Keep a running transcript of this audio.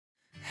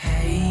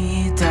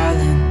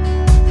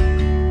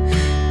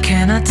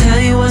I tell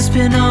you what's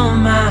been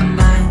on my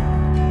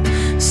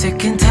mind?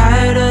 Sick and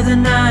tired of the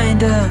 9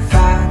 to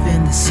 5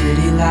 in the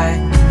city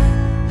life.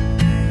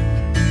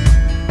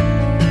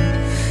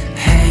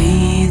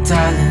 Hey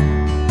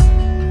darling,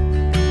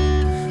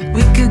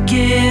 we could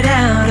get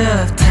out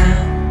of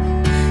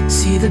town,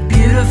 see the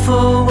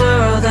beautiful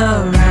world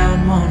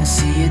around, wanna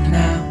see it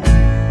now.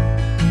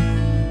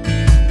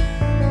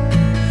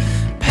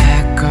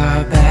 Pack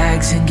our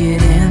bags and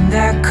get in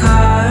that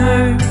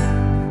car,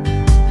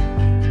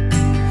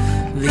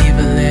 leave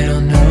a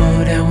little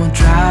note and we'll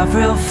drive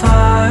real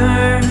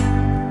far.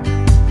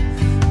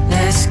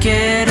 Let's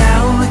get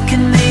out, we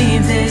can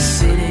leave this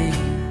city.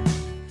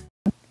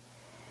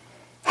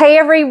 Hey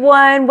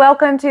everyone,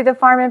 welcome to the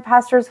Farm and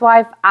Pastor's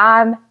Wife.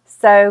 I'm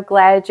so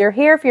glad you're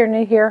here. If you're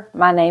new here,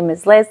 my name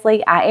is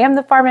Leslie. I am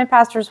the Farm and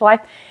Pastor's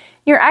Wife.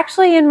 You're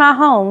actually in my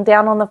home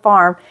down on the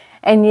farm.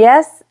 And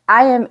yes,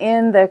 I am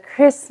in the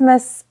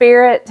Christmas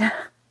spirit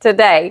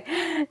today.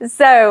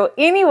 So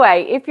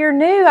anyway, if you're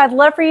new, I'd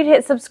love for you to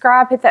hit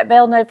subscribe, hit that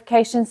bell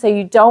notification so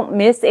you don't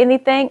miss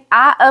anything.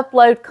 I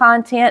upload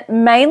content,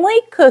 mainly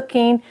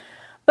cooking,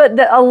 but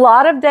a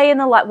lot of day in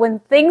the life, when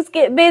things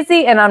get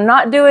busy and I'm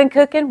not doing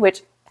cooking,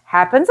 which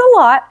happens a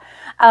lot,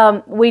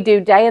 we do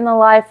day in the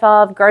life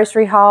of,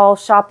 grocery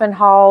hauls, shopping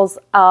hauls,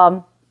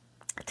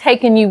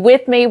 taking you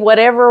with me,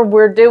 whatever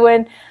we're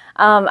doing.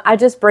 I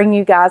just bring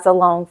you guys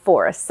along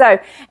for us. So,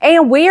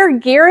 and we are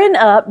gearing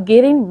up,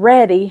 getting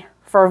ready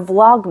for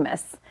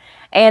Vlogmas.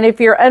 And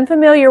if you're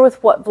unfamiliar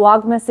with what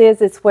Vlogmas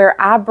is, it's where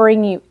I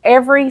bring you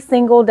every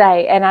single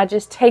day and I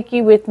just take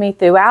you with me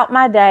throughout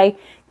my day,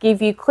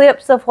 give you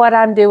clips of what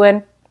I'm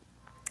doing,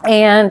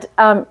 and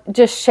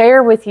just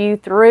share with you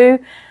through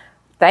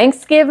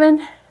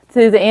Thanksgiving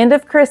through the end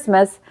of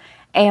Christmas,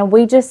 and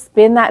we just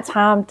spend that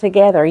time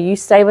together. You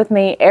stay with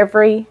me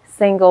every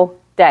single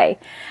day.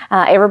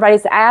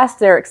 Everybody's asked,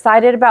 they're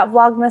excited about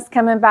Vlogmas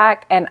coming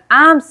back, and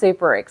I'm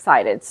super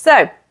excited.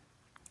 So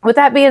with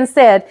that being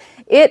said,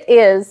 it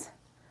is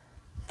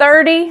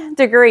 30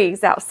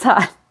 degrees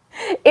outside.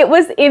 It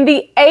was in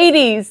the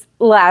 80s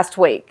last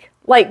week,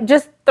 like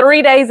just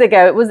 3 days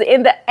ago. It was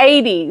in the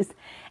 80s,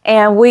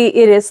 and it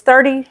is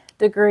 30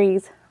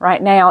 degrees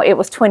right now. It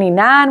was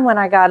 29 when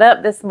I got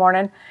up this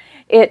morning.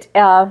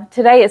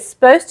 Today is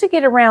supposed to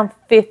get around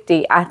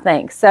 50, I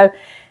think. So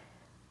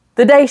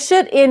the day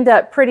should end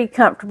up pretty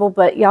comfortable,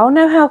 but y'all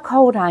know how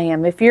cold I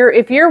am. If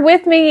you're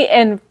with me,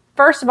 and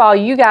first of all,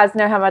 you guys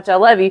know how much I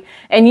love you,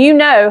 and you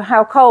know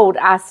how cold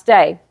I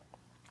stay.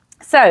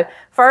 So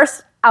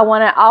first, I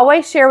want to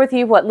always share with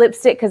you what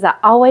lipstick, because I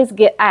always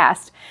get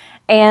asked.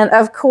 And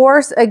of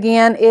course,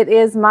 again, it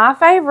is my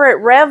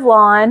favorite,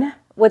 Revlon,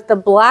 with the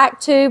black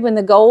tube and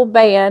the gold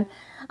band.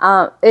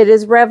 It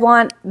is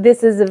Revlon.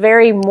 This is a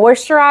very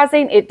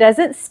moisturizing. It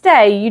doesn't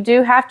stay. You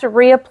do have to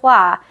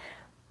reapply.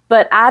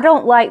 But I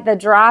don't like the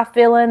dry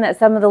feeling that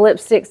some of the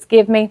lipsticks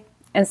give me.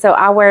 And so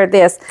I wear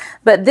this.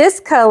 But this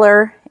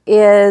color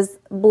is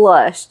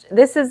blushed.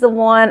 This is the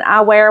one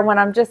I wear when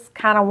I'm just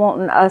kind of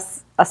wanting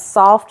a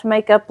soft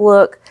makeup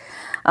look.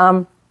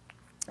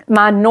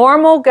 My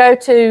normal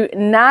go-to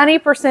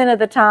 90% of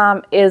the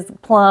time is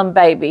Plum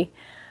Baby.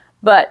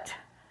 But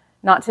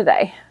not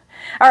today.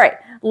 All right,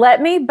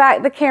 let me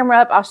back the camera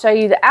up. I'll show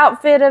you the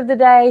outfit of the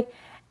day,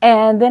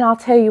 and then I'll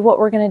tell you what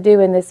we're going to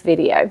do in this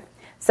video.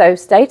 So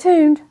stay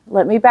tuned.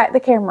 Let me back the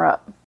camera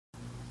up.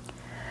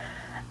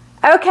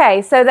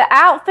 Okay, so the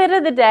outfit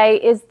of the day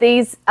is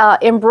these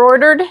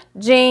embroidered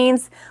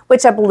jeans,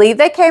 which I believe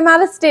they came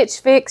out of Stitch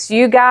Fix.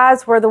 You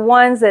guys were the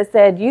ones that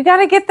said, you got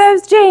to get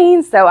those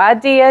jeans. So I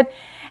did,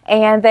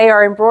 and they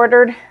are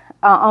embroidered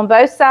on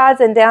both sides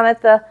and down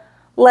at the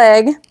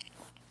leg,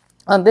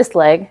 on this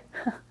leg.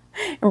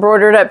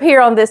 Embroidered up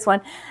here on this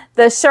one.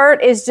 The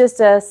shirt is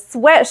just a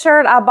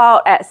sweatshirt I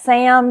bought at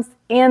Sam's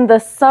in the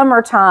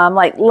summertime,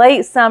 like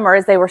late summer,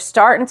 as they were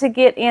starting to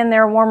get in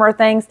their warmer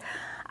things.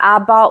 I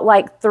bought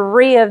like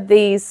 3 of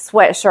these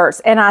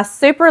sweatshirts, and I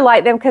super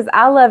like them because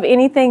I love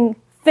anything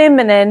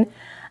feminine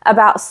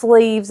about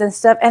sleeves and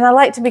stuff, and I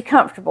like to be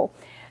comfortable.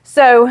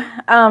 So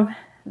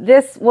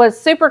this was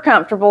super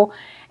comfortable,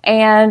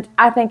 and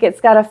I think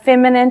it's got a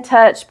feminine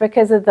touch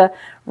because of the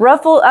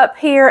ruffle up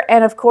here,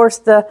 and of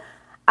course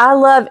I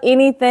love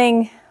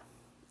anything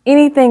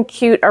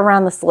cute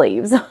around the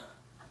sleeves.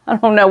 I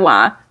don't know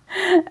why.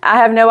 I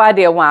have no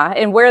idea why,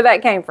 and where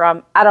that came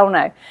from, I don't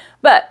know.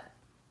 But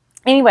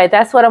anyway,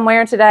 that's what I'm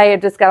wearing today. I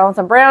just got on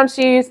some brown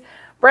shoes,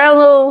 brown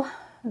little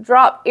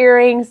drop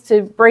earrings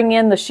to bring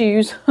in the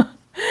shoes,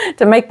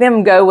 to make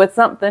them go with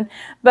something.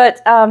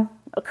 But a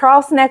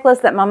cross necklace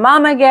that my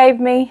mama gave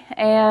me,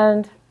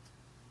 and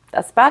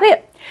that's about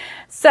it.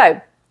 So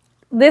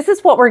this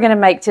is what we're going to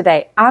make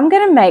today. I'm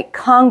going to make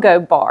Congo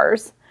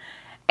Bars.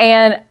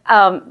 And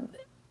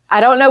I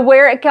don't know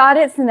where it got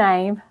its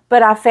name,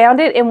 but I found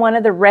it in one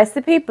of the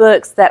recipe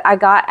books that I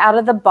got out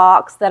of the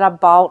box that I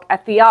bought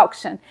at the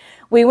auction.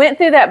 We went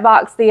through that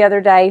box the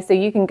other day, so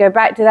you can go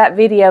back to that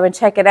video and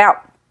check it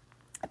out.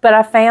 But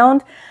I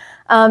found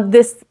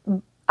this,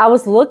 I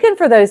was looking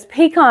for those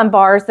pecan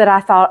bars that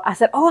I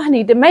said, oh, I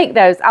need to make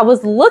those. I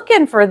was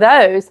looking for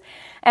those,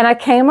 and I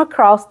came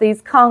across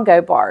these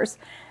Congo bars.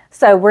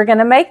 So we're going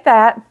to make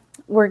that.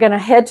 We're going to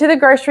head to the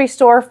grocery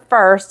store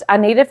first. I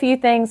need a few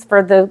things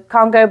for the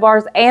Congo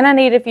bars, and I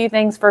need a few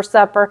things for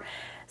supper.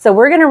 So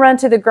we're going to run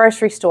to the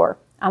grocery store.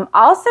 I'm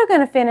also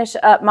going to finish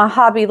up my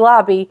Hobby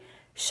Lobby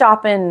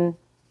shopping,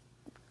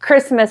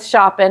 Christmas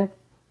shopping,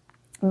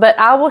 but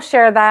I will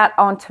share that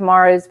on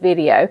tomorrow's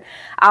video.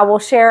 I will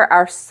share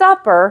our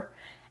supper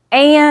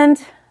and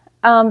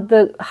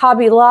the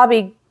Hobby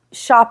Lobby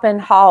shopping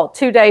haul,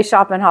 2-day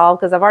shopping haul,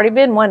 because I've already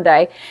been one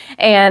day,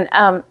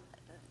 and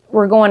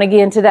we're going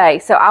again today.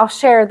 So I'll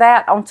share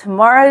that on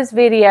tomorrow's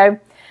video.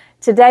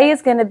 Today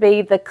is going to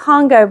be the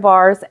Congo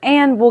bars,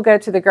 and we'll go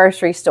to the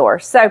grocery store.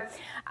 So,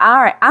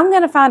 all right, I'm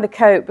going to find a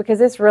coat because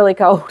it's really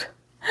cold.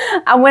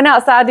 I went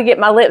outside to get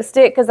my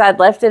lipstick because I'd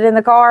left it in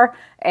the car,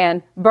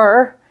 and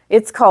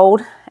it's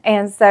cold.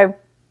 And so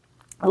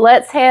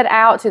let's head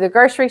out to the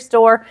grocery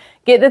store,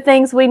 get the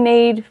things we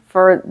need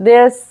for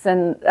this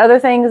and other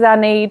things I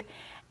need,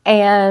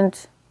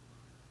 and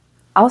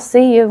I'll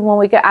see you when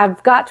we go.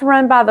 I've got to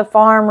run by the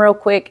farm real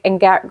quick and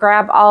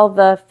grab all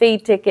the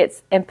feed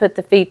tickets and put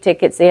the feed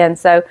tickets in.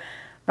 So I'm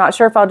not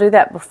sure if I'll do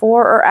that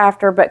before or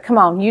after, but come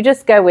on, you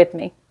just go with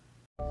me.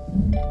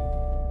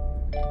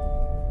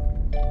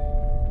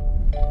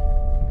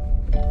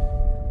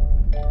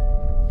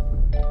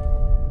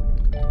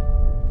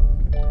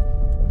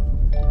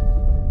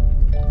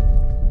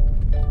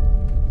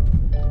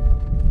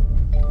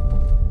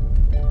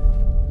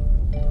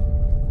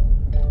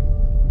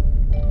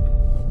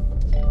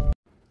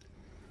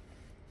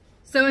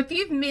 So if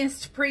you've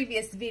missed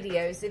previous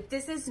videos, if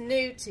this is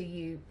new to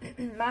you,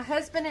 my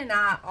husband and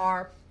I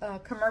are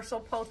commercial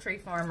poultry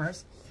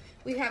farmers.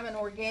 We have an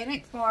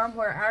organic farm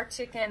where our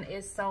chicken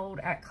is sold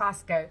at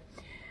Costco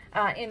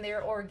in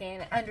their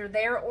under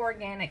their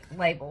organic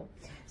label.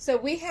 So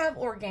we have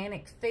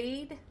organic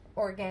feed,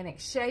 organic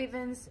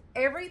shavings,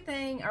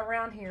 everything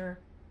around here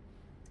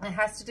that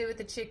has to do with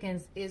the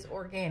chickens is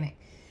organic.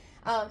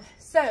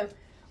 So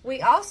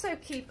we also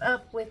keep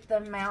up with the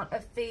amount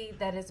of feed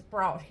that is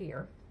brought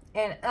here.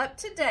 And up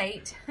to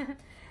date,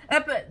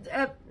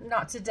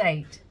 not to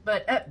date,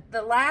 but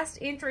the last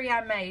entry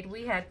I made,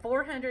 we had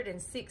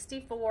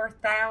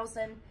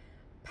 464,000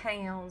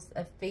 pounds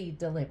of feed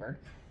delivered.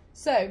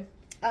 So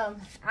I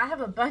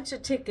have a bunch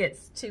of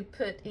tickets to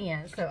put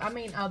in. So I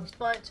mean a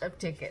bunch of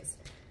tickets.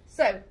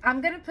 So I'm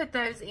going to put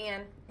those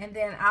in, and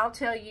then I'll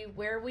tell you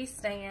where we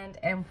stand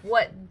and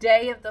what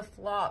day of the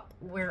flock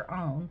we're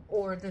on,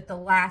 or that the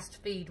last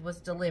feed was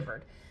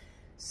delivered.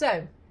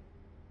 So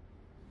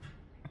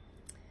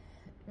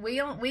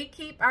we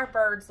keep our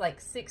birds like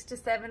 6 to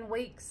 7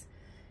 weeks,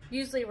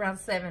 usually around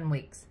 7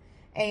 weeks.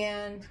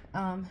 And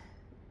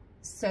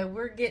so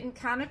we're getting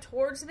kind of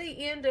towards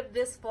the end of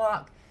this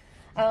flock.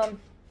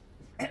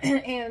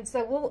 And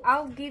so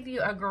I'll give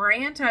you a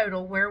grand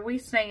total where we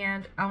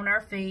stand on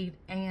our feed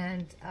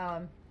and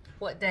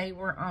what day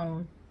we're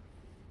on.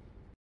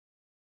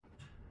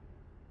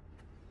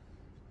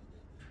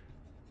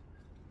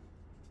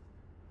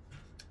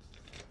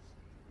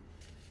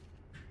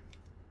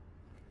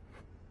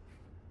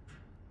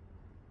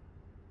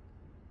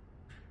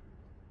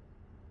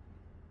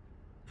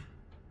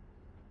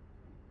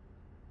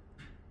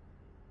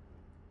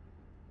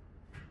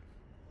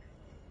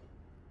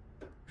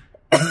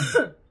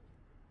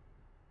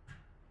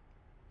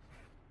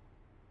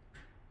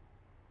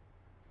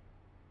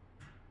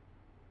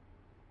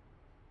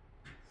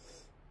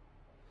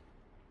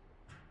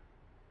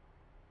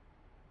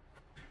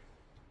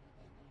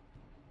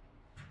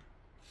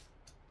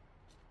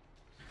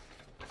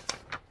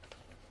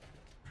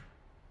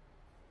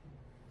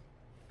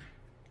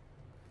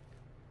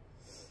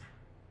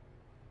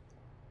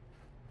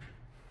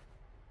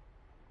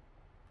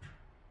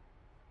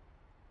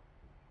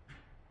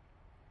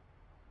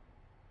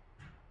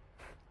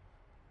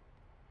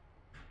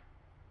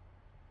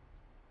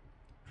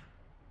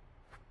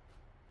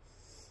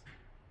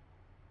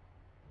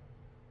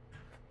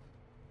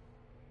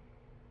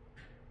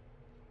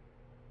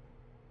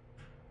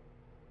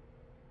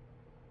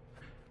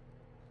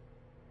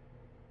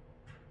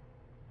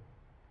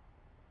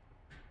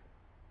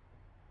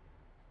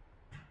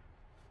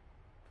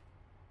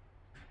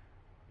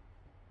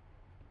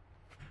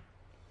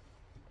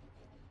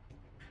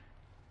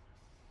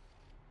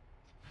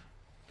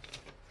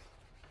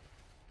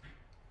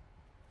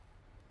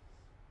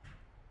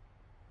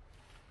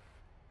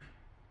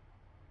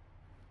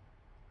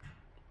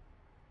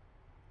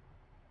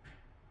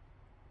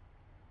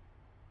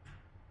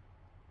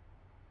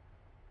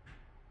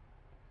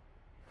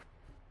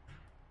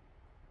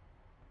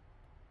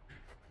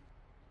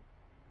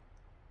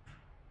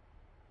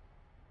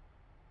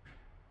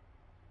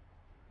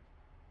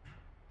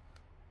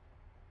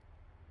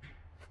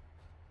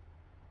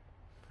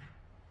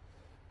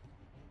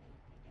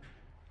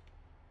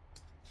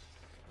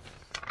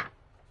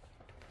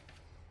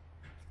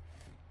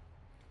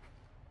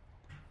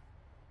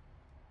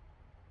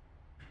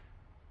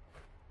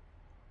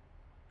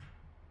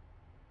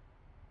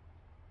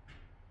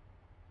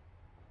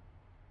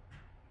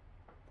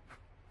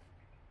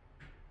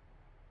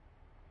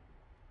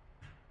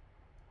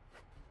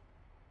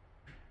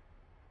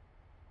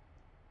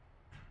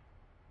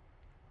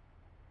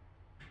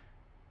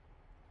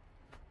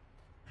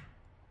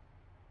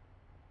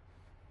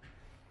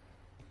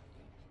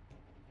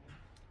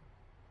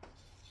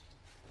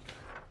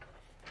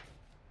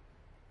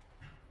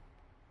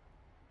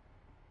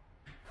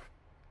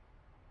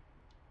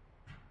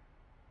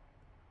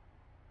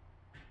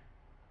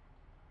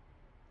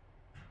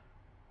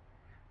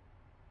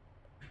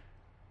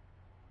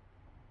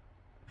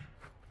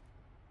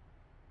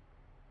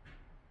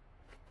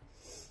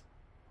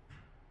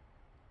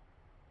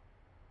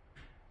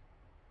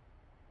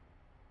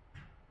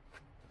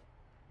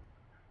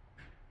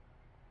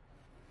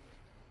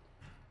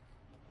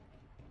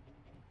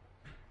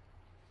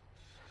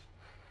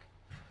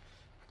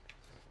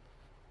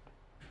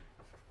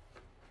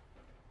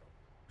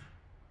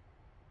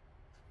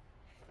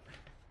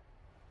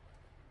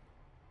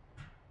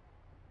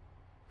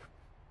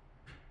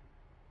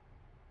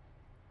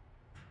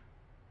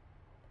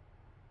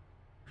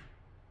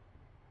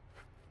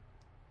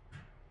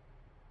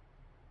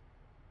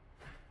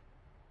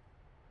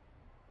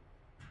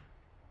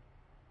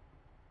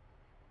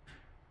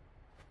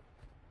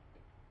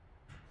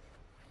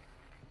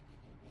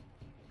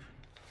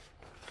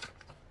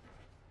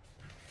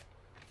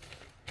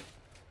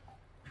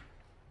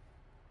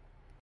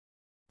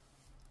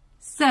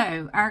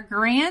 So our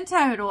grand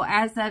total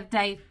as of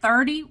day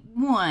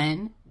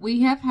 31,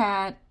 we have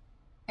had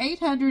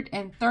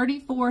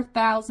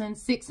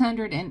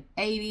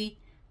 834,680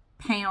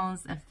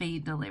 pounds of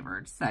feed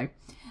delivered. So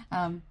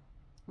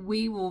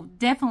we will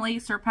definitely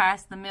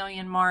surpass the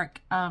million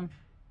mark. And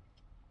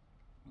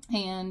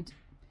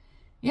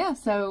yeah,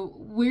 so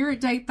we're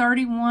at day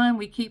 31.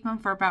 We keep them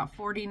for about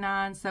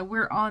 49. So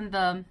we're on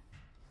the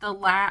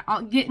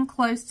getting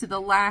close to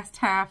the last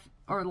half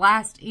or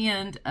last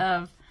end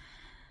of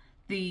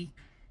the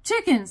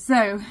chickens.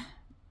 So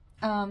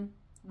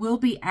we'll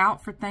be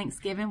out for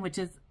Thanksgiving, which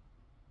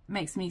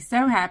makes me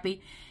so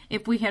happy.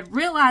 If we had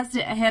realized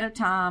it ahead of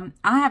time,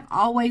 I have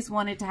always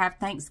wanted to have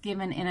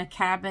Thanksgiving in a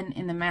cabin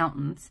in the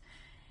mountains.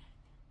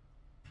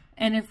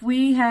 And if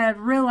we had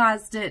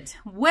realized it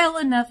well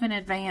enough in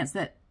advance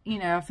that, you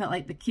know, I felt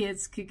like the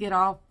kids could get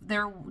off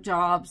their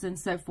jobs and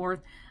so forth,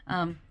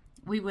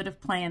 we would have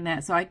planned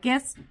that. So I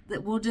guess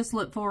that we'll just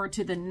look forward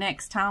to the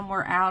next time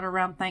we're out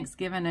around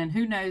Thanksgiving, and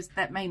who knows,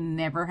 that may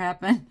never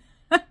happen.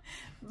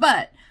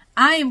 But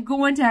I am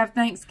going to have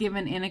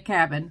Thanksgiving in a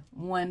cabin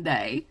one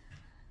day.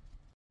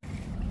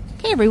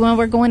 Okay, everyone,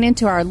 we're going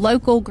into our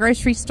local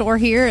grocery store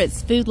here.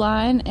 It's Food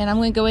Line, and I'm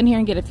going to go in here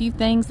and get a few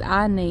things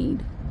I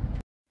need.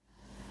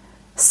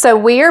 So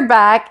we are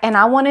back, and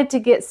I wanted to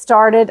get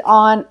started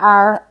on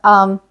our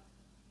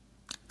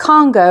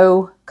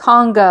Congo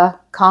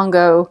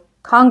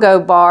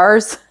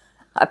Bars,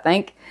 I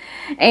think.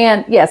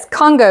 And yes,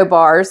 Congo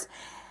Bars.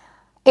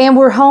 And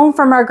we're home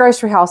from our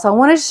grocery haul. So I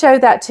want to show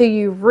that to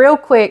you real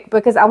quick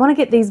because I want to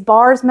get these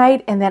bars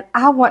made and then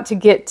I want to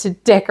get to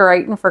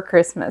decorating for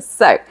Christmas.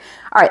 So,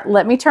 all right,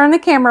 let me turn the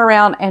camera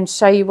around and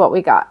show you what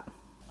we got.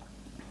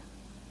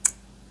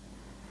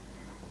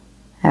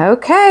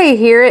 Okay,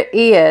 here it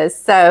is.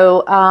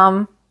 So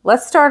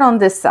let's start on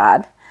this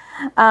side.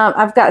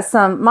 I've got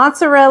some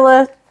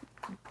mozzarella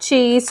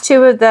cheese,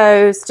 2 of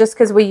those, just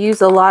because we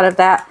use a lot of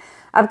that.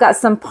 I've got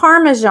some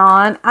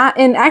Parmesan,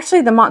 and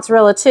actually the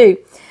mozzarella too.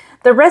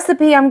 The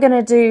recipe I'm going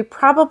to do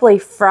probably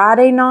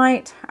Friday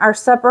night. Our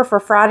supper for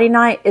Friday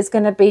night is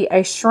going to be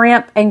a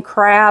shrimp and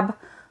crab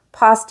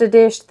pasta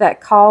dish that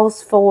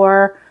calls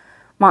for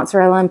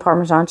mozzarella and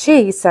Parmesan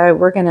cheese. So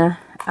we're going to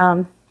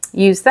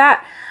use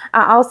that.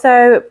 I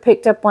also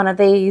picked up one of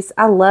these.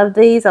 I love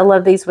these. I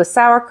love these with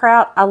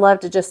sauerkraut. I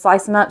love to just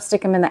slice them up,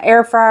 stick them in the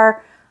air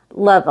fryer.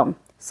 Love them.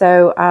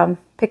 So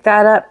pick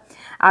that up.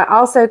 I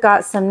also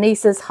got some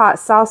Niece's hot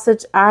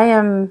sausage. I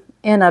am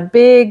in a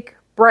big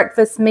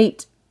breakfast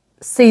meat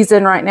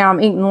season right now. I'm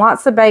eating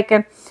lots of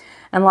bacon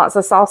and lots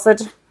of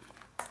sausage.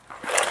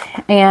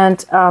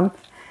 And I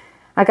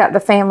got the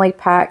family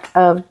pack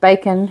of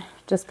bacon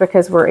just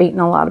because we're eating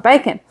a lot of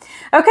bacon.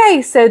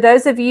 Okay, so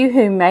those of you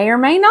who may or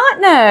may not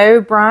know,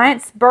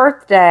 Bryant's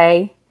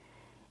birthday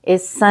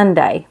is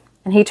Sunday.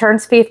 And he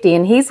turns 50,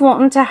 and he's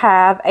wanting to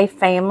have a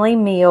family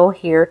meal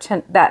here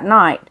that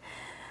night.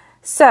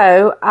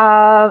 So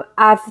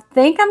I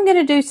think I'm going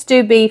to do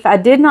stew beef. I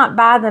did not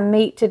buy the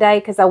meat today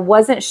because I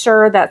wasn't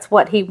sure that's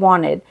what he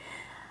wanted.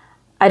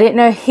 I didn't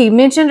know. He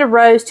mentioned a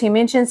roast. He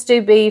mentioned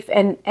stew beef,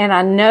 and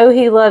I know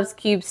he loves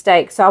cube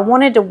steak. So I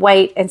wanted to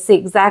wait and see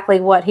exactly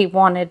what he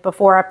wanted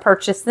before I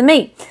purchased the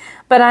meat.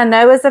 But I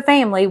know as a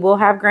family we'll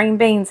have green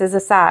beans as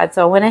a side.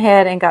 So I went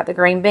ahead and got the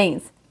green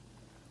beans.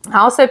 I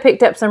also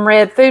picked up some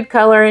red food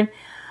coloring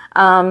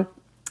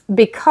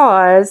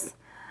because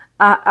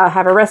I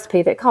have a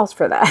recipe that calls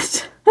for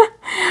that.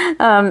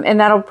 And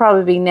that'll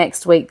probably be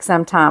next week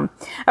sometime.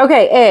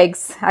 Okay,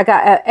 eggs. I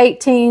got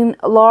 18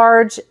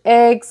 large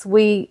eggs.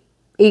 We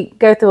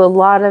go through a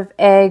lot of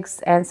eggs,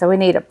 and so we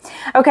need them.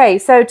 Okay,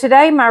 so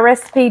today my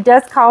recipe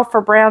does call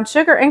for brown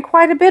sugar and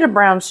quite a bit of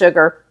brown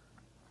sugar.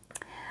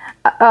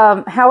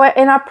 However,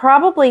 and I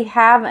probably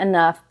have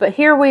enough, but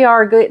here we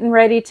are getting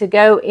ready to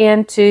go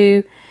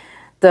into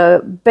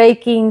the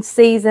baking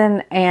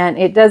season, and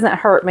it doesn't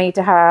hurt me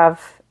to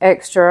have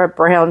extra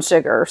brown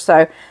sugar.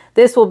 So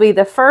this will be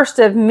the first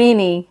of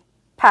many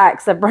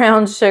packs of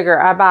brown sugar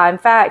I buy. In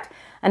fact,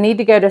 I need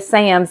to go to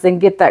Sam's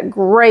and get that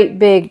great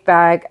big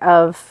bag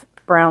of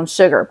brown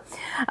sugar.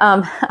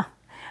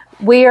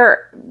 We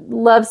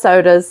love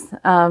sodas.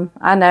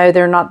 I know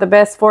they're not the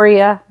best for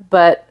you,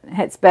 but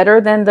it's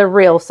better than the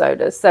real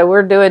sodas. So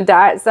we're doing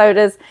diet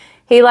sodas.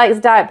 He likes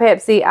Diet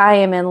Pepsi. I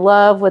am in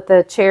love with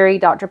the cherry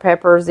Dr.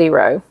 Pepper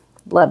Zero.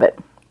 Love it.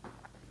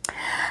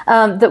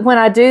 When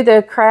I do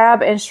the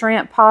crab and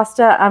shrimp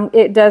pasta,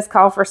 it does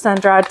call for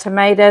sun-dried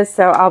tomatoes,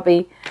 so I'll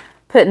be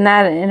putting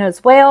that in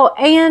as well.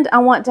 And I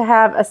want to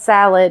have a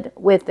salad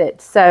with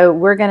it, so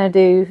we're going to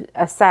do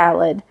a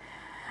salad.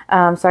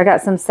 So I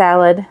got some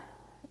salad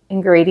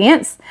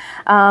ingredients.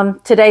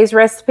 Today's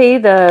recipe,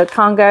 the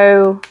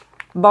Congo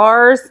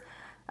Bars,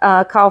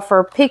 call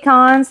for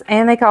pecans,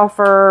 and they call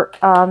for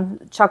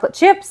chocolate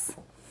chips.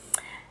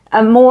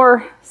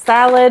 More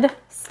salad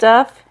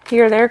stuff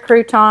here, there,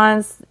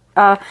 croutons.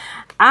 I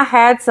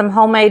had some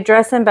homemade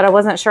dressing, but I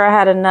wasn't sure I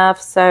had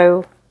enough,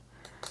 so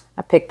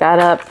I picked that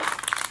up.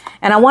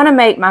 And I want to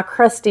make my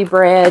crusty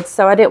bread,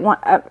 so I didn't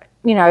want,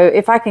 you know,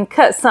 if I can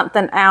cut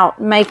something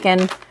out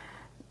making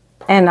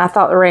And I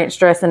thought the ranch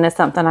dressing is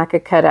something I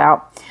could cut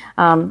out.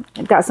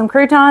 I've got some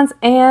croutons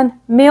and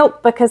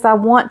milk because I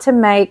want to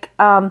make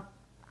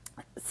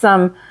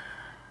some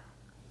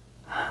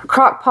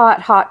Crockpot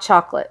hot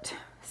chocolate.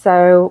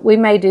 So we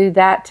may do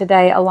that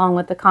today along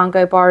with the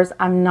Congo bars.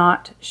 I'm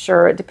not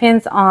sure. It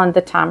depends on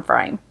the time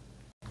frame.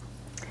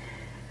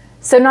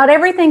 So not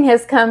everything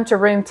has come to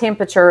room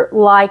temperature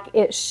like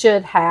it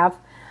should have.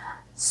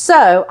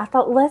 So I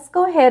thought, let's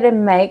go ahead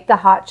and make the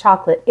hot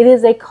chocolate. It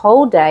is a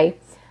cold day.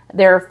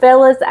 There are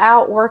fellas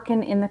out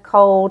working in the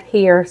cold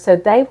here, so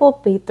they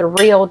will be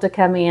thrilled to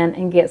come in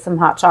and get some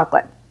hot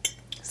chocolate.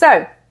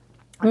 So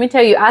let me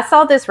tell you, I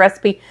saw this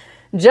recipe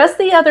just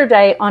the other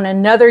day on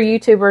another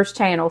YouTuber's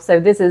channel. So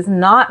this is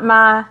not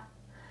my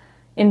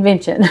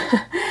invention.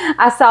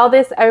 I saw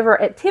this over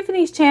at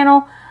Tiffany's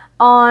channel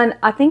on,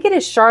 I think it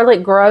is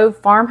Charlotte Grove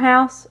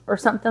Farmhouse or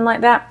something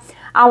like that.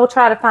 I will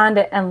try to find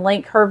it and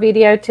link her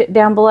video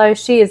down below.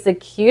 She is the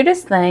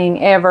cutest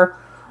thing ever.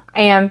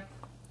 And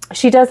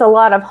she does a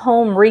lot of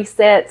home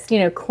resets, you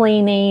know,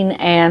 cleaning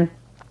and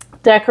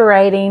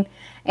decorating.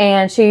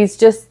 And she's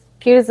just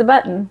cute as a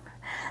button.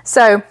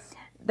 So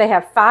they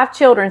have 5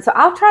 children. So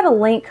I'll try to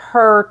link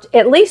her,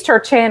 at least her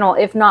channel,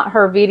 if not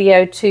her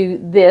video, to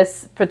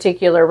this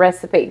particular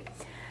recipe.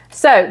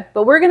 So,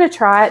 but we're going to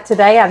try it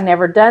today. I've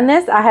never done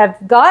this. I have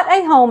got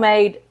a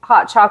homemade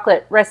hot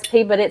chocolate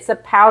recipe, but it's a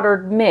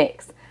powdered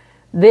mix.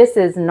 This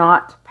is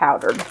not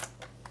powdered.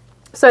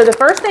 So the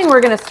first thing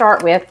we're going to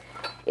start with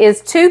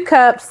is 2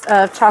 cups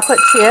of chocolate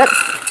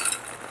chips.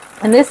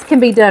 And this can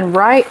be done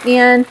right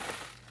in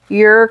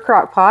your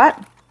crock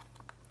pot.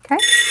 Okay.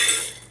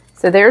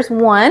 So there's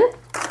 1.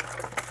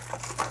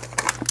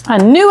 I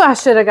knew I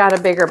should have got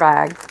a bigger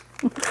bag.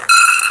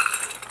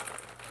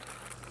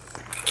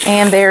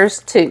 And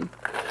there's 2.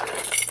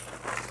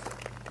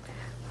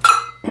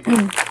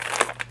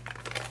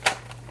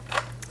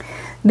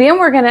 Then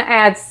we're going to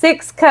add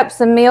 6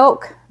 cups of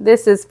milk.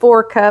 This is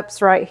 4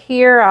 cups right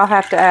here. I'll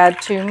have to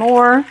add 2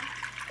 more.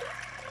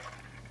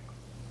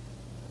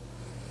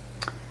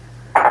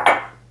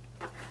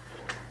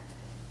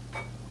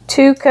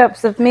 Two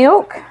cups of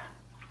milk.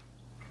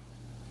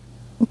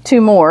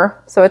 2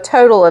 more. So a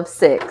total of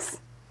 6.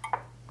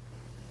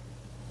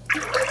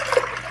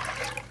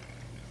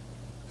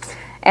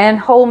 And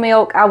whole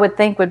milk, I would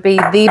think, would be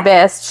the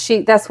best.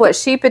 That's what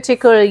she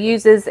particularly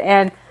uses,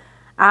 and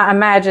I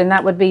imagine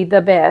that would be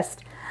the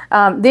best.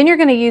 Then you're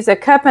going to use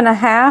 1.5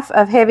 cups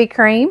of heavy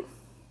cream.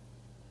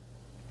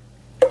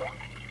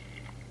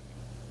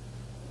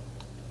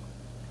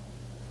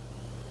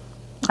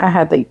 I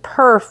had the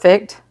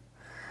perfect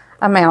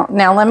amount.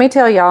 Now let me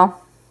tell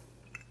y'all,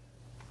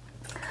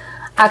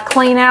 I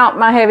clean out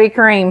my heavy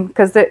cream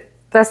because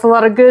that's a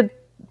lot of good,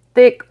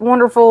 thick,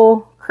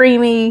 wonderful,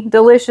 creamy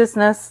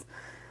deliciousness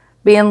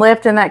being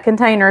left in that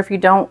container if you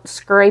don't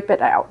scrape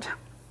it out.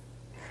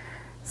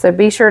 So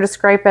be sure to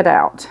scrape it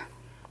out.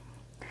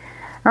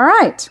 All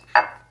right.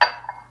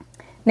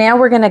 Now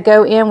we're going to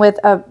go in with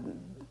a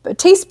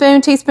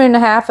teaspoon, teaspoon and a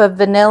half of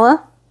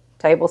vanilla,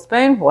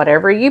 tablespoon,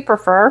 whatever you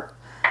prefer.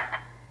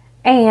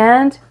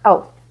 And,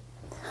 oh,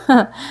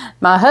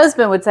 my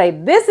husband would say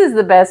this is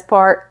the best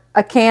part,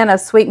 a can of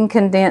sweetened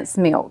condensed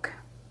milk.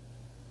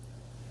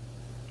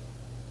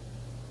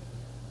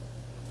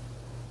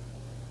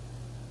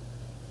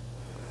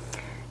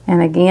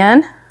 And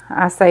again,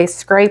 I say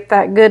scrape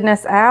that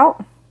goodness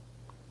out.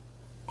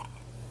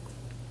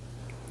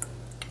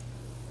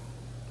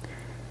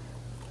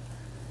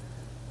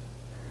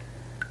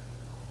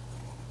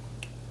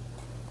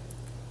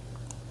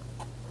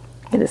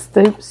 It is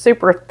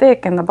super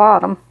thick in the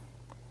bottom.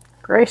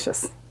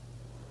 Gracious.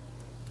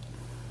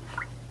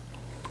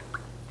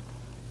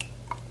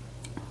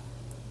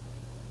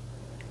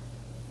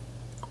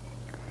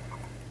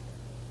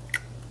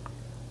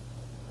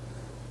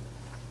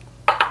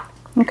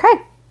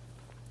 Okay.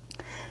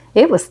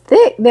 It was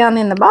thick down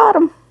in the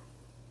bottom.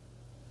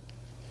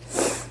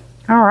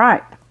 All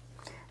right.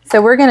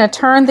 So we're going to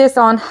turn this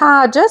on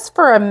high just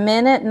for a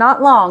minute,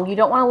 not long. You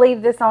don't want to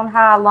leave this on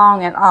high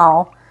long at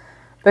all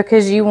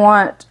because you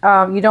want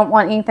you don't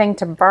want anything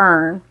to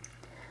burn.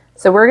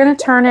 So we're going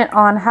to turn it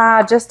on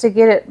high just to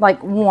get it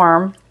like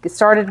warm. It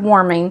started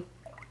warming.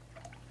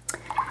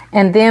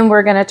 And then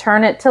we're going to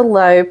turn it to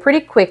low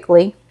pretty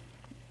quickly.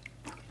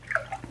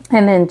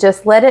 And then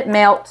just let it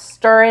melt,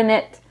 stirring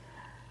it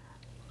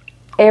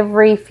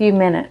every few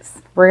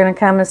minutes. We're going to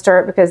come and stir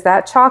it because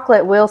that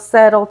chocolate will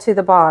settle to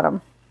the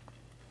bottom.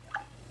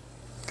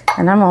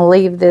 And I'm going to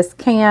leave this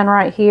can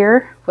right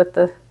here with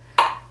the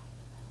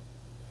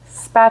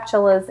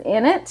spatulas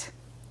in it.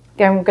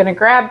 Then I'm going to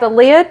grab the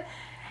lid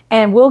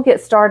and we'll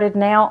get started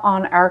now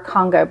on our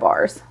Congo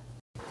bars.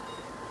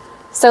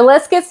 So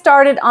let's get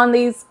started on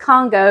these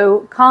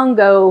Congo,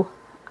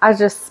 I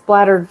just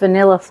splattered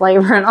vanilla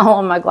flavor in all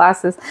of my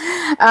glasses.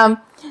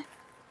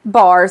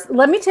 Bars.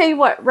 Let me tell you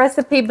what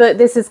recipe book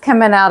this is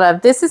coming out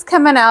of. This is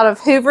coming out of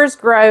Hoover's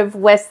Grove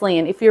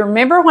Wesleyan. If you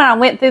remember when I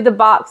went through the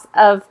box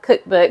of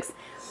cookbooks,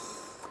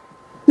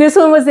 this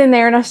one was in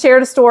there, and I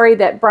shared a story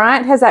that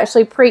Bryant has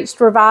actually preached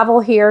revival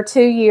here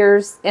 2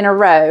 years in a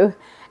row.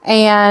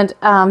 And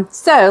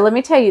so let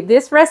me tell you,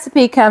 this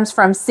recipe comes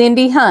from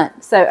Cindy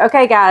Hunt. So,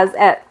 okay, guys,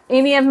 at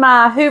any of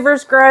my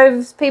Hoover's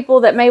Groves people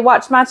that may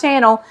watch my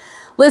channel,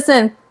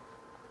 listen,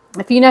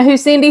 if you know who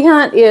Cindy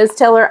Hunt is,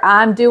 tell her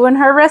I'm doing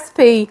her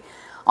recipe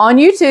on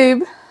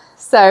YouTube.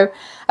 So,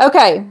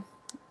 okay.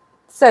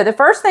 So the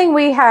first thing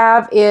we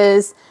have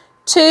is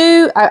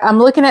I'm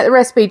looking at the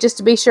recipe just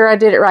to be sure I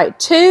did it right.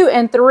 2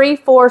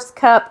 3/4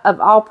 cup of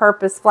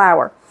all-purpose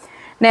flour.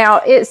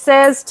 Now, it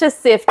says to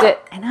sift it,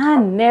 and I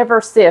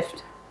never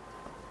sift.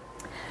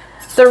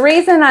 The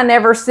reason I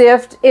never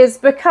sift is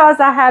because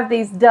I have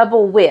these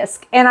double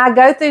whisk, and I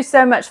go through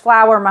so much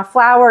flour. My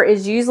flour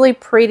is usually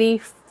pretty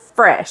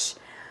fresh.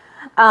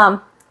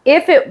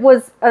 If it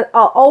was an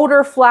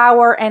older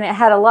flour and it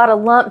had a lot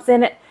of lumps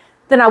in it,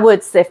 then I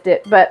would sift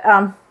it. But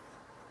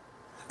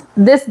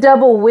this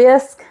double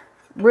whisk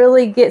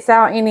really gets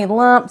out any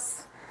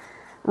lumps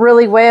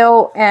really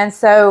well, and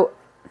so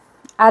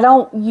I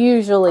don't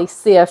usually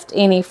sift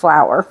any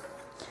flour.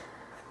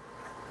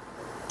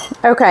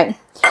 Okay,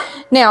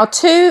 now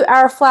to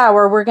our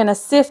flour, we're going to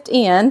sift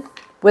in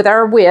with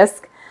our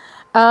whisk.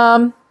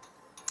 Let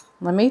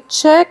me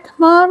check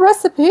my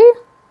recipe.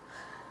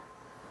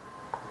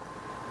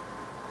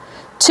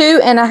 2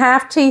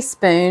 1/2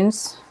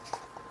 teaspoons.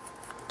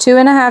 2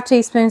 1/2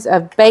 teaspoons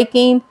of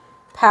baking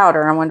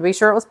powder. I wanted to be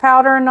sure it was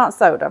powder and not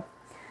soda.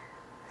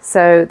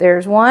 So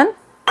there's 1.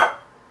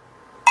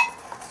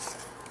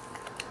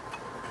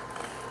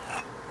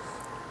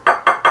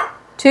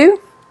 2.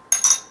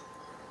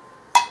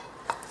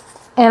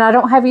 And I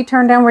don't have you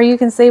turned down where you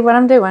can see what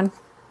I'm doing.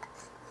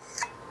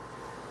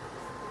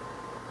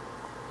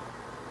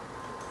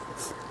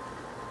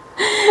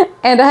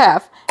 And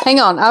 1/2. Hang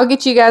on, I'll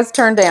get you guys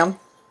turned down.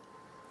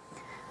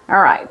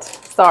 All right,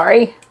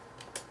 sorry.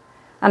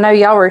 I know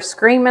y'all were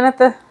screaming at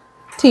the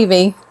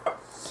TV.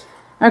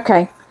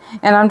 Okay,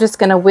 and I'm just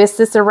gonna whisk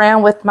this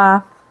around with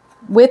my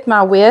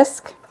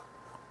whisk.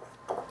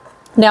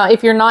 Now,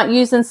 if you're not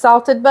using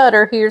salted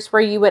butter, here's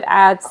where you would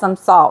add some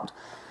salt.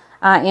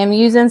 I am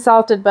using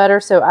salted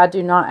butter, so I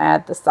do not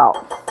add the salt.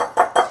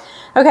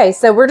 Okay,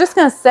 so we're just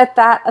gonna set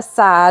that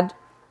aside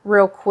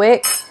real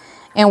quick,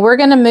 and we're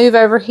gonna move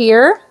over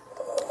here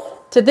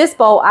to this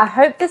bowl. I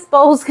hope this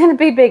bowl is gonna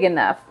be big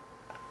enough.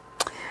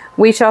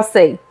 We shall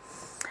see.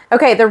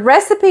 Okay, the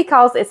recipe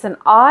calls it's an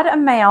odd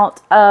amount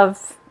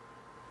of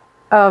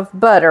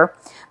butter,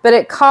 but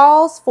it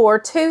calls for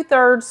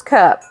 2/3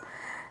 cup.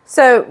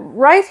 So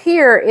right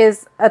here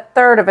is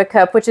 1/3 of a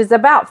cup, which is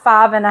about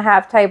 5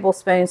 1/2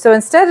 tablespoons. So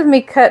instead of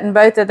me cutting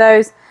both of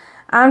those,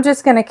 I'm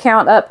just going to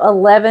count up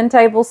 11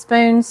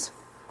 tablespoons.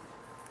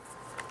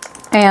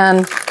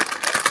 And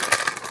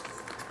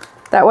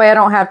that way I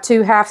don't have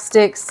 2 half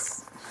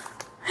sticks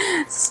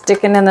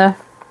sticking in the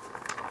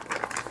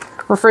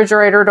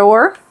refrigerator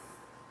door.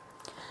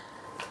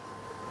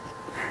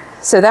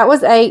 So that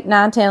was 8,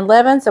 9, 10,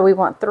 11. So we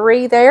want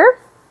 3 there.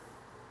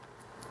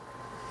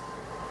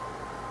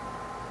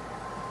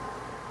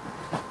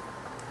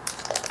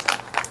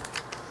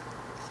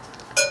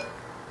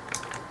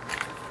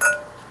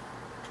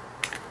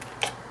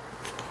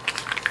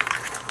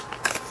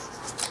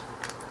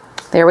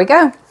 There we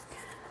go.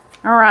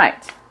 All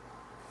right.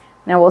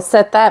 Now we'll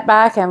set that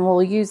back and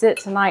we'll use it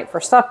tonight for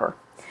supper.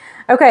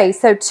 Okay,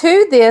 so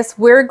to this,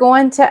 we're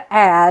going to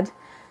add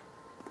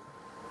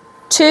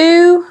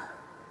 2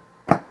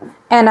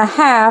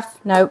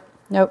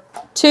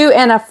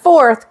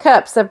 1/4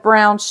 cups of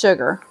brown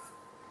sugar.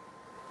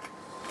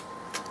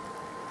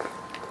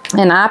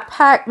 And I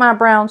pack my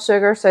brown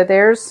sugar, so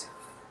there's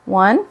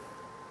 1.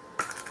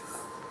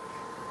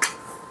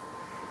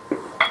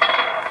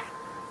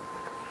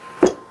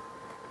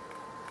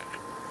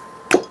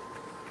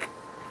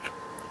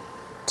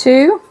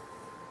 2.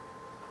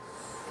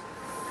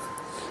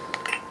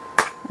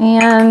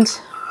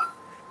 And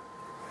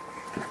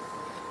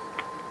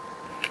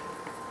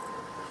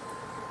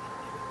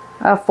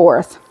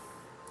 1/4.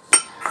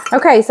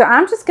 Okay, so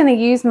I'm just going to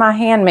use my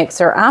hand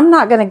mixer. I'm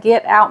not going to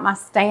get out my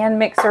stand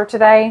mixer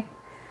today.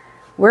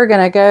 We're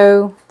going to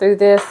go through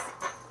this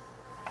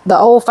the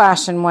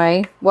old-fashioned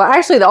way. Well,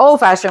 actually, the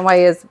old-fashioned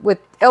way is with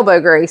elbow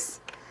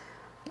grease.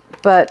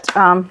 But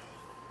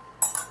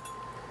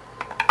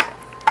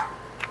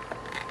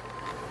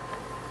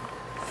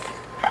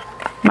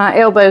my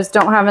elbows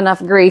don't have enough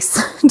grease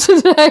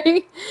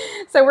today.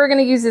 So we're going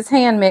to use this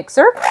hand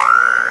mixer.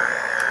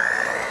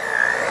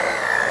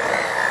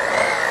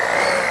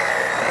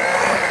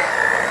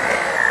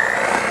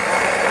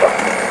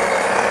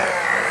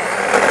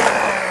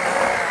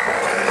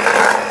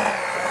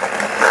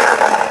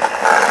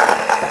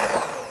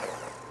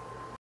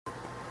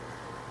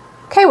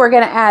 Okay, we're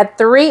going to add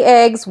 3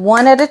 eggs,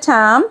 1 at a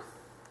time.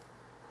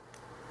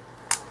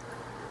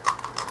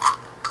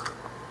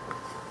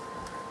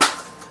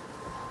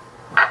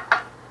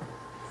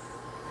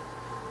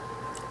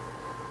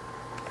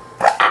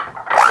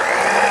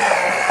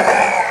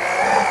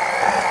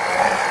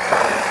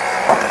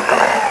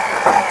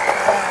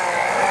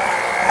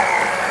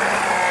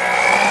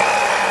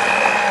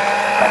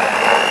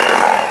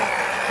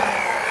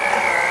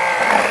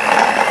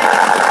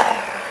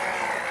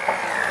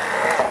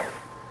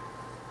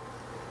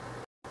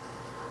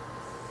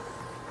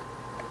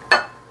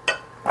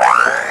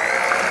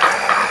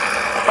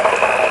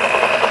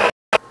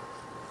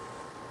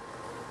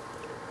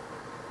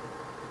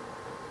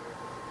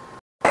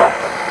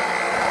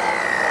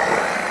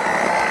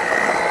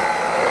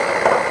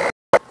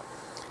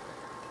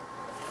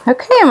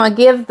 Okay, I'm going to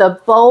give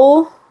the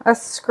bowl a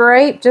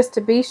scrape just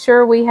to be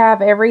sure we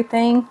have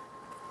everything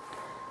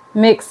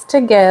mixed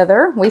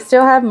together. We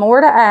still have more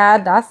to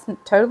add. That's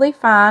totally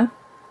fine.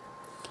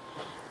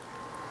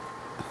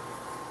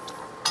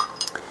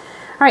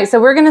 All right, so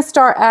we're going to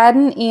start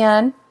adding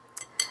in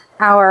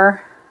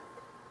our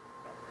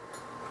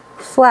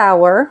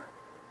flour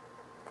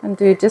and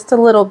do just a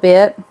little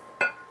bit.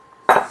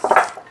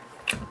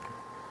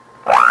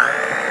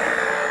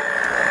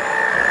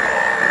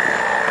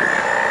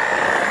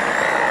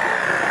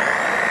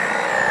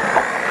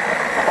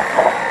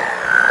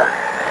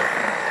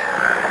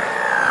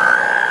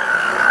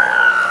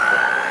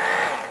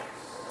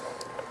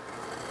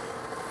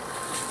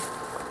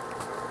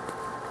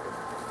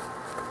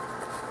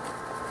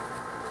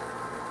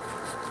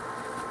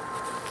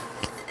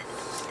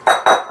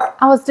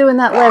 I was doing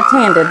that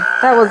left-handed.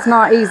 That was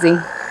not easy.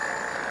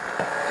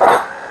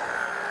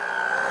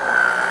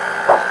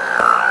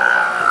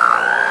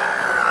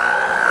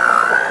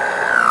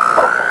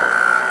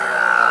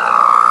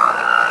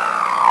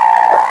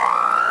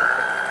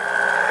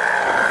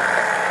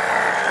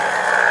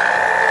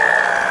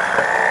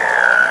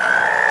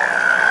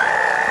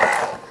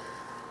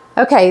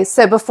 Okay,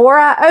 so before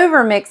I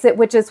overmix it,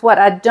 which is what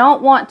I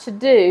don't want to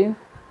do,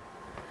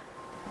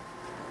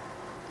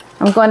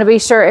 I'm going to be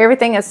sure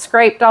everything is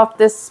scraped off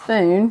this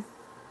spoon.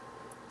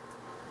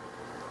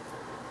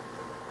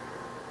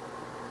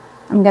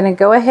 I'm going to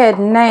go ahead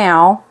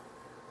now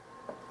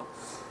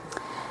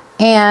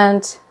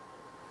and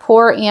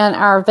pour in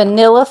our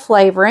vanilla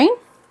flavoring.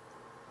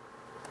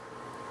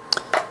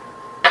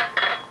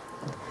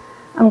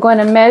 I'm going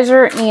to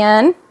measure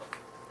in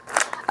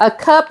a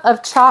cup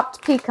of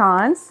chopped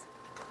pecans.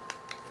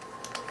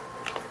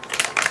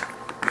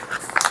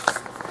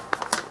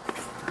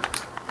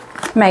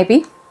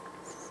 Maybe.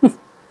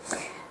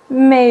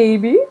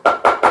 Maybe.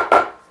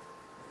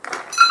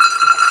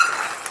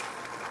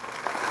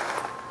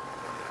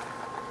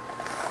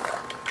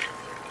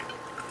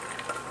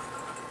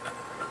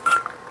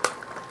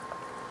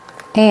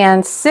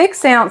 And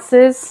 6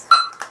 ounces,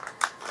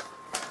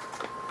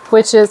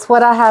 which is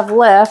what I have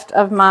left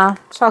of my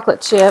chocolate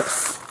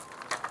chips.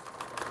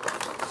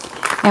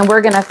 And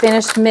we're going to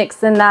finish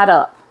mixing that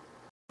up.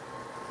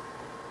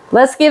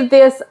 Let's give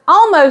this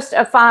almost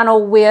a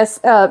final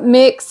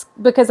mix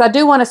because I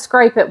do want to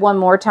scrape it one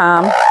more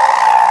time.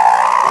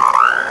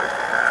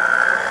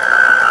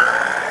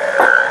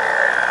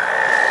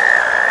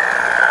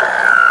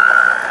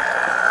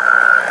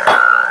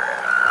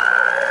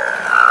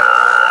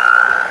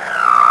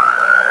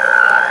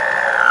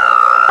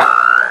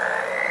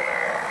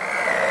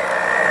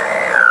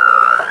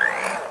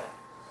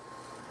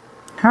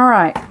 All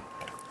right.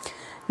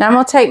 Now I'm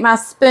going to take my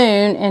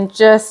spoon and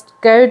just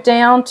go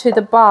down to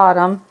the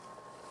bottom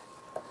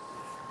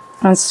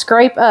and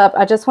scrape up.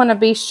 I just want to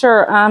be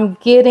sure I'm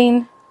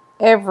getting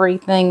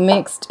everything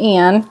mixed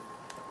in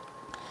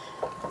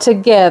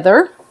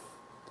together.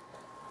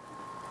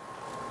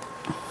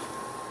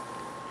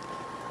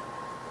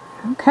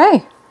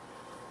 Okay.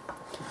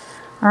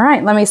 All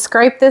right, let me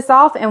scrape this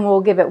off and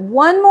we'll give it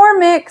one more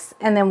mix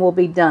and then we'll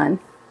be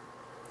done.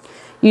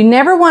 You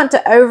never want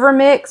to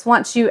overmix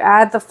once you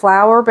add the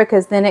flour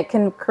because then it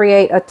can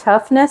create a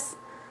toughness.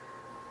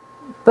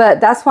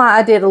 But that's why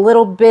I did a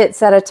little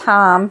bits at a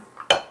time.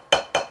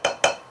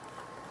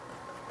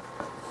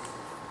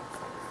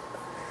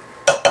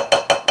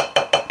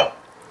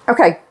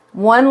 Okay,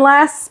 one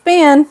last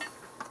spin.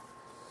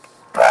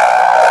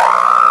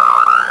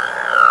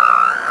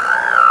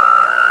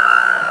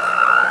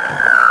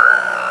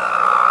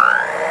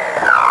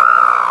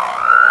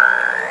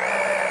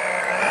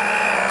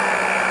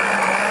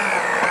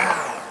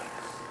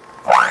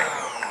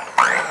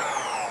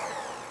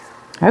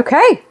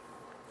 Okay,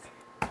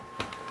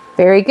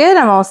 very good.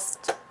 I'm going to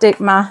stick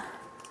my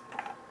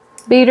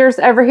beaters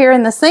over here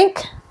in the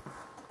sink.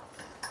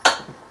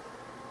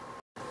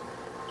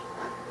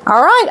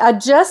 All right, I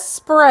just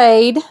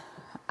sprayed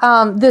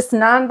this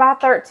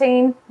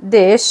 9x13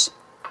 dish.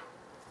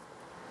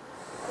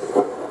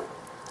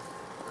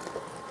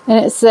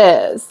 And it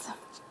says,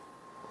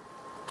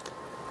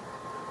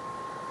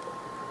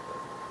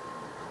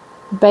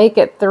 bake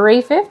at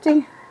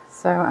 350.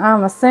 So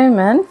I'm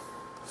assuming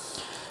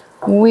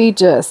we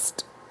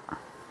just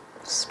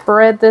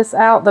spread this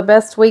out the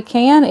best we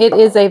can. It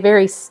is a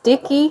very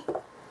sticky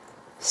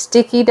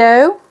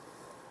dough.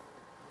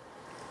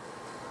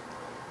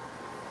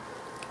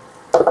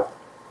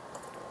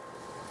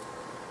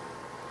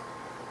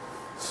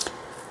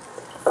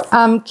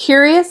 I'm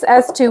curious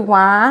as to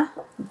why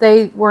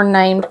they were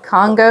named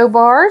Congo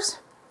Bars.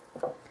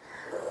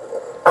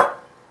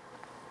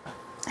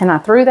 And I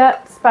threw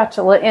that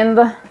spatula in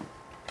the...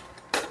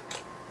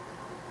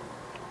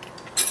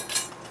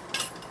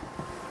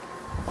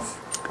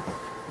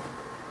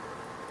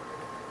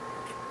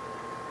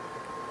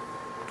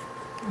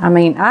 I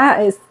mean,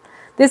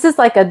 this is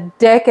like a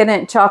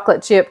decadent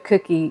chocolate chip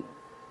cookie.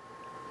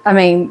 I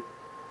mean,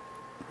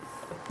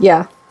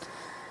 yeah.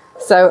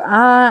 So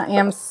I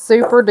am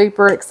super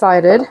duper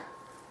excited.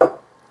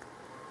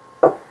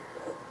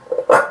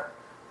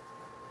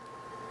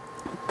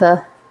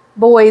 the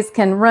boys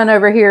can run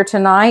over here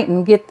tonight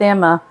and get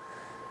them a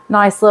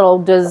nice little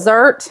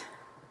dessert.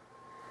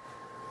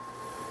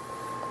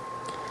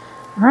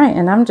 All right,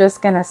 and I'm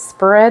just going to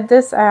spread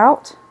this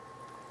out.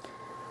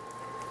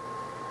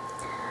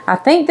 I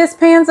think this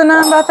pan's a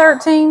 9 by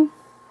 13,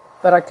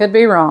 but I could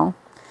be wrong.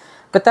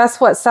 But that's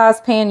what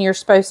size pan you're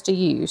supposed to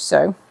use.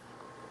 So,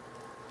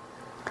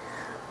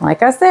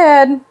 like I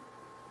said,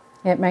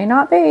 it may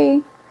not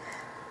be.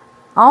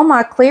 All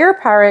my clear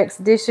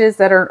Pyrex dishes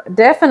that are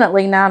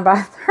definitely 9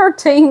 by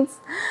 13s,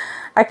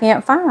 I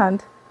can't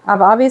find.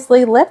 I've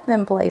obviously left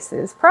them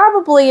places.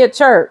 Probably at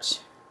church.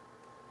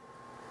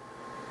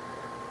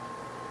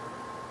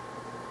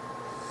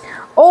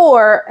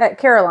 Or at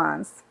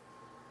Caroline's.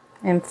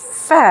 In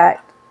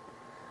fact,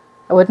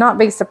 I would not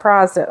be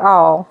surprised at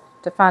all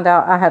to find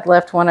out I had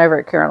left one over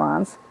at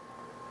Caroline's.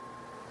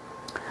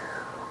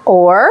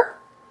 Or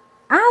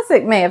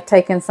Isaac may have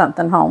taken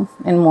something home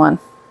in one.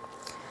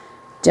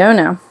 Don't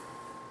know.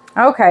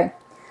 Okay.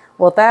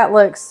 Well, that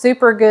looks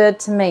super good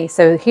to me.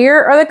 So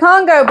here are the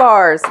Congo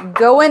bars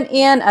going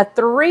in a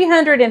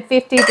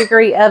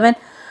 350-degree oven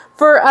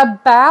for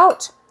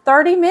about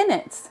 30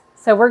 minutes.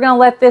 So we're going to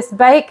let this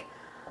bake.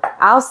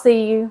 I'll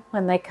see you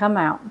when they come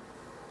out.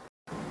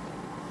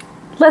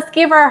 Let's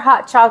give our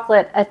hot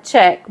chocolate a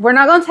check. We're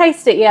not going to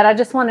taste it yet. I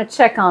just want to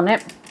check on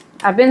it.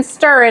 I've been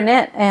stirring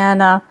it,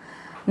 and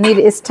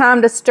it's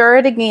time to stir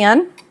it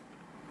again.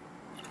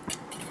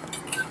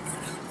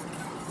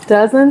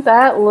 Doesn't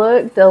that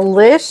look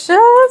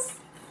delicious?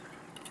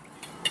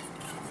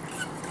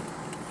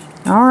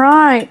 All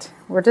right,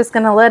 we're just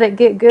going to let it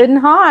get good and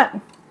hot.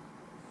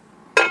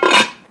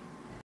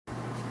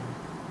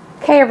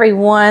 Okay,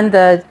 everyone,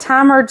 the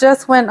timer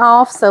just went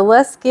off, so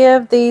let's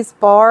give these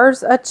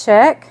bars a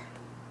check.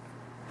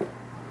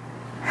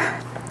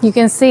 You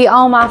can see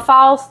all my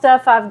fall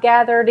stuff I've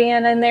gathered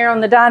in there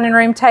on the dining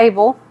room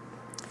table.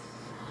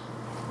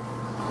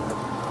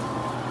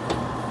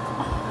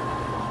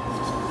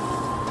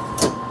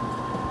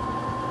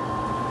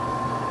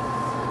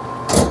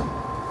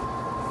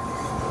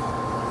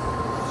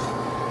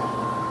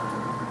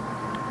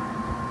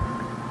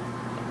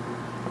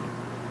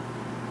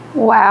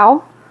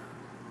 Wow.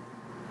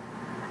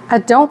 I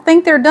don't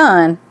think they're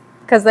done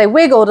because they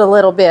wiggled a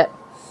little bit.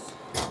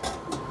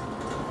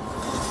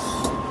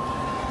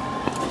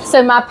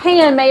 So my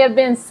pan may have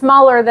been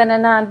smaller than a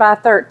 9 by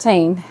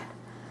 13.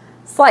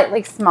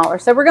 Slightly smaller.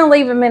 So we're going to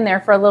leave them in there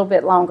for a little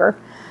bit longer.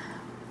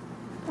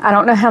 I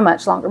don't know how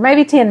much longer.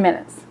 Maybe 10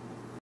 minutes.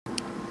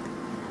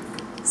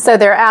 So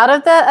they're out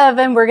of the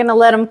oven. We're going to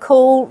let them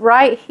cool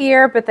right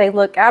here, but they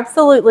look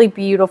absolutely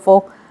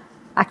beautiful.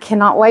 I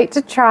cannot wait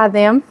to try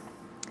them.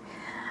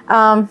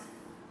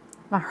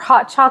 My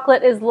hot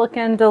chocolate is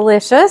looking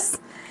delicious.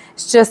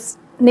 It's just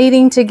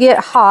needing to get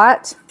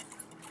hot.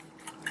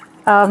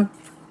 I'm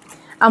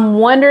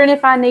wondering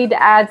if I need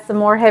to add some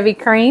more heavy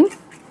cream,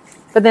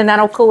 but then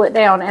that'll cool it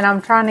down, and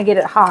I'm trying to get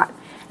it hot.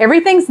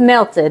 Everything's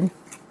melted,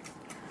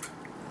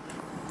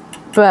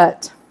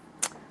 but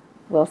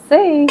we'll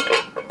see.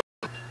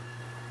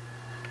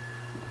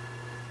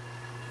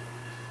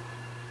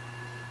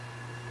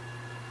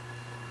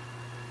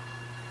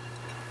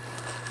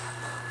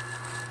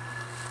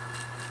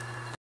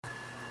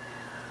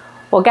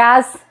 Well,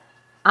 guys,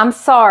 I'm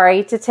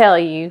sorry to tell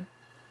you,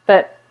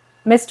 but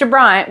Mr.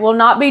 Bryant will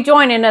not be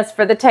joining us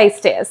for the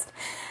taste test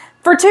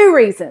for 2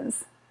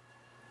 reasons.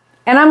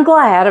 And I'm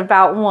glad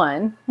about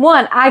one.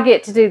 One, I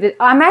get to do the,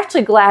 I'm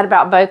actually glad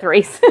about both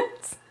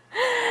reasons.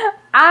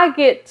 I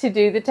get to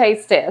do the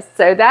taste test,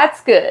 so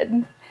that's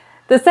good.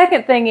 The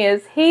second thing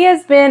is he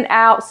has been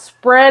out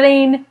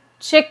spreading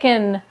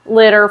chicken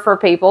litter for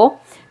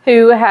people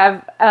who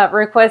have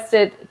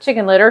requested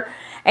chicken litter.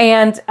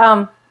 And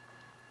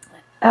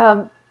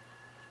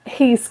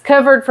he's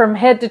covered from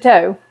head to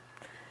toe.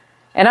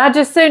 And I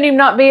just soon him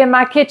not be in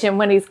my kitchen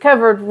when he's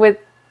covered with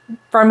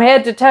from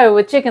head to toe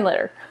with chicken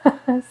litter.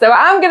 So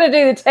I'm going to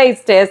do the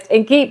taste test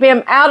and keep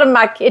him out of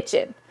my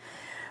kitchen.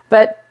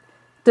 But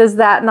does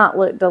that not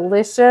look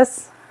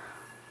delicious?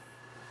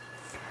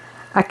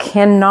 I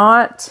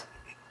cannot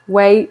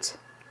wait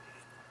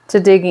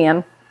to dig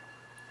in.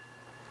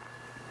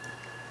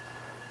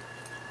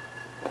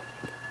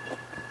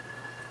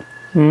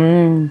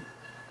 Mmm.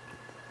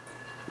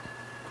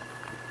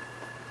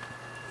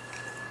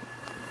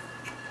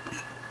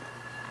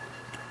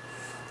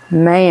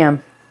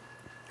 Man.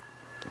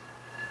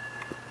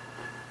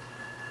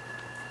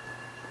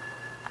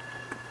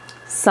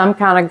 Some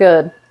kind of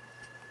good.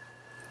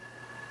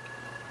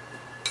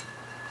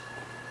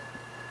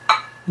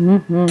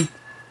 Mm-hmm.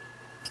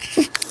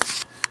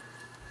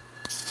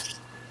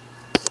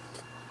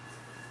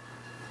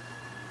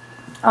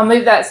 I'll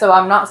move that so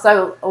I'm not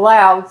so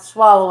loud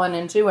swallowing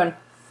and chewing.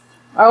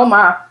 Oh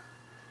my.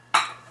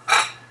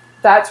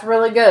 That's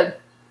really good.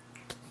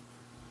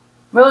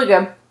 Really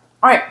good.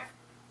 All right.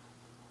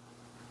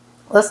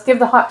 Let's give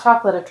the hot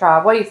chocolate a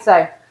try. What do you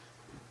say?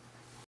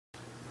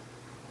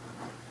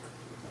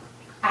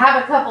 I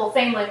have a couple of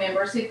family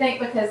members who think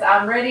because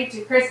I'm ready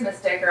to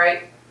Christmas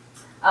decorate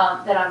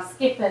that I'm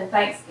skipping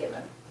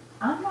Thanksgiving.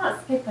 I'm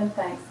not skipping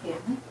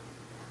Thanksgiving.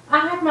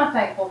 I have my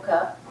thankful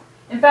cup.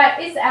 In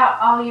fact, it's out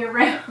all year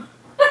round.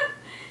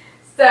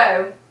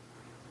 So,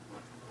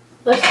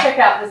 let's check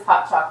out this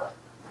hot chocolate.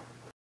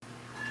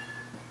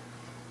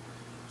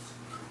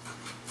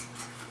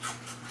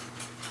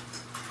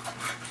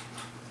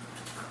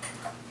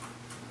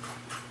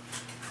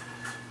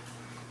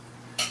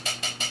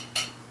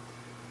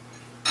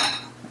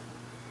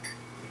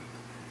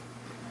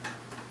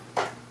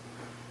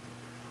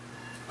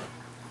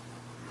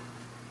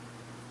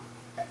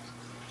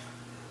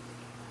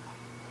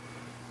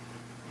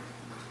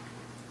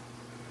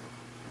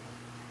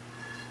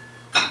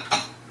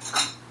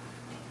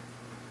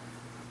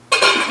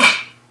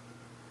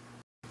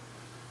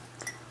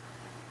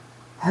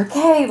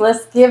 Okay,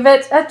 let's give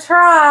it a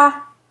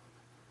try.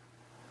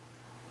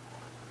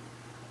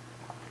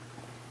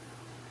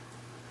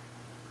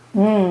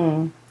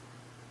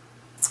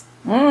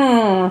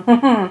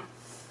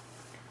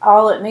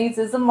 All it needs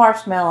is a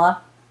marshmallow.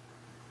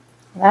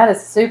 That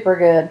is super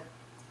good.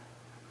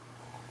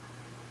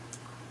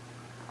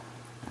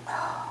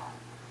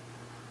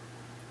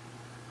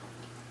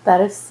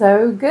 That is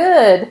so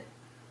good.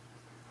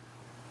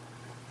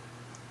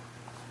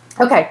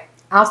 Okay,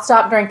 I'll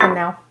stop drinking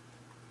now.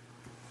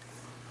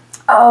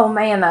 Oh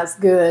man, that's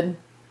good.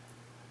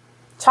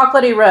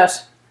 Chocolatey rush.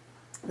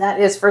 That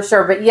is for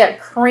sure, but yet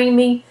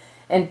creamy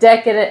and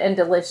decadent and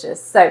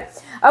delicious. So,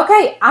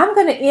 okay, I'm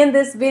going to end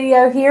this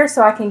video here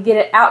so I can get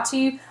it out to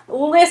you.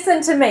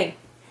 Listen to me.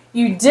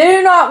 You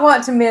do not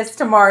want to miss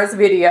tomorrow's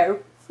video.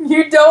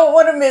 You don't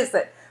want to miss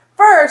it.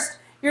 First,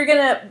 you're going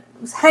to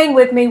hang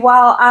with me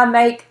while I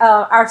make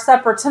our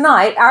supper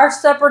tonight. Our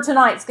supper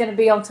tonight is going to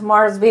be on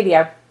tomorrow's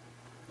video.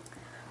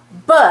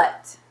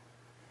 But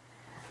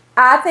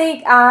I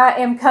think I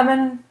am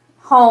coming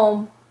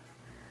home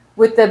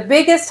with the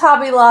biggest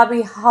Hobby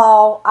Lobby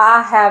haul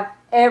I have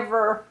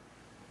ever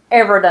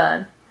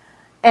done.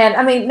 And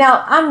I mean,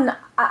 now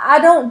I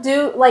don't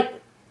do,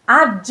 like,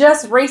 I've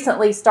just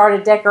recently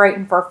started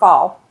decorating for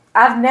fall.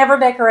 I've never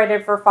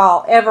decorated for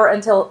fall ever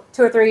until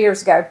 2 or 3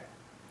 years ago.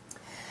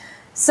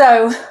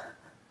 So,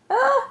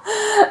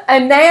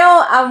 and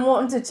now I'm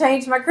wanting to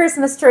change my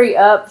Christmas tree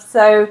up.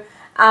 So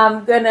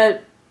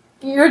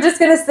you're just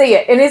going to see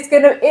it. And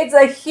it's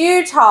a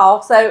huge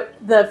haul. So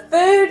the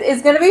food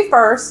is going to be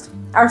first.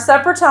 Our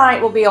supper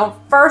tonight will be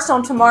first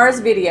on tomorrow's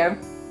video.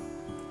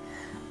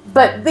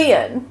 But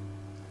then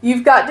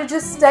you've got to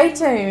just stay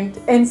tuned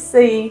and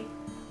see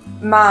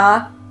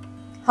my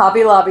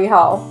Hobby Lobby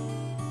haul.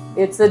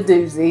 It's a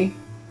doozy.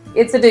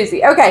 It's a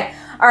doozy. Okay.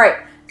 All right.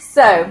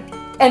 So,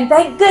 and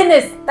thank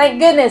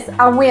goodness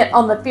I went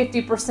on the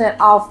 50%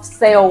 off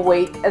sale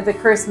week of the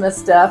Christmas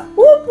stuff.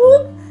 Whoop,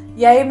 whoop.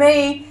 Yay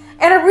me.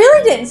 And I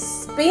really didn't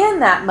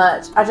spend that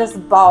much. I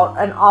just bought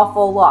an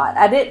awful lot.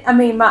 I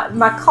mean,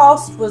 my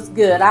cost was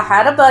good. I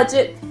had a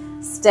budget,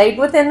 stayed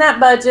within that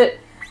budget.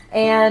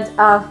 And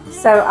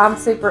so I'm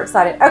super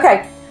excited.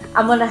 Okay,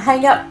 I'm going to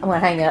hang up. I'm going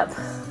to hang up.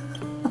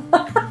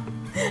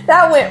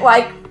 That went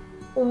like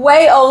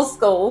way old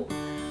school.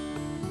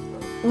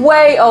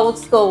 Way old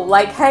school.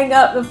 Like hang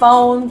up the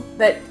phone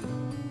that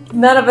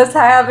none of us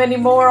have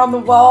anymore on the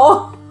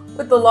wall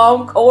with the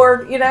long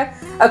cord, you know.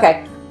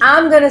 Okay,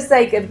 I'm going to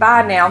say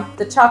goodbye now.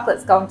 The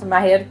chocolate's gone to my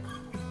head.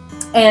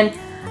 And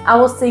I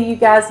will see you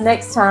guys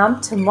next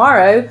time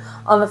tomorrow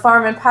on the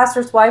Farm and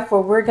Pastor's Wife,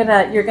 where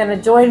you're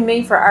gonna join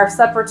me for our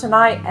supper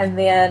tonight and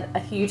then a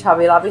huge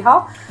Hobby Lobby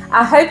haul.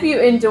 I hope you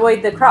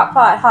enjoyed the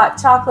Crockpot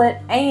Hot Chocolate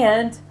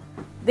and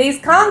these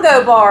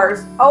Congo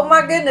Bars. Oh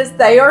my goodness,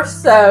 they are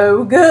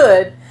so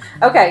good.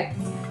 Okay,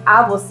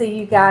 I will see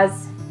you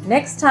guys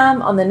next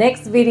time on the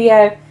next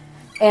video.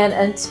 And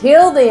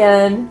until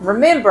then,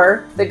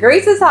 remember, the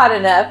grease is hot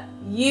enough.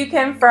 You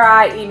can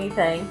fry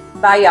anything.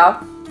 Bye,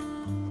 y'all.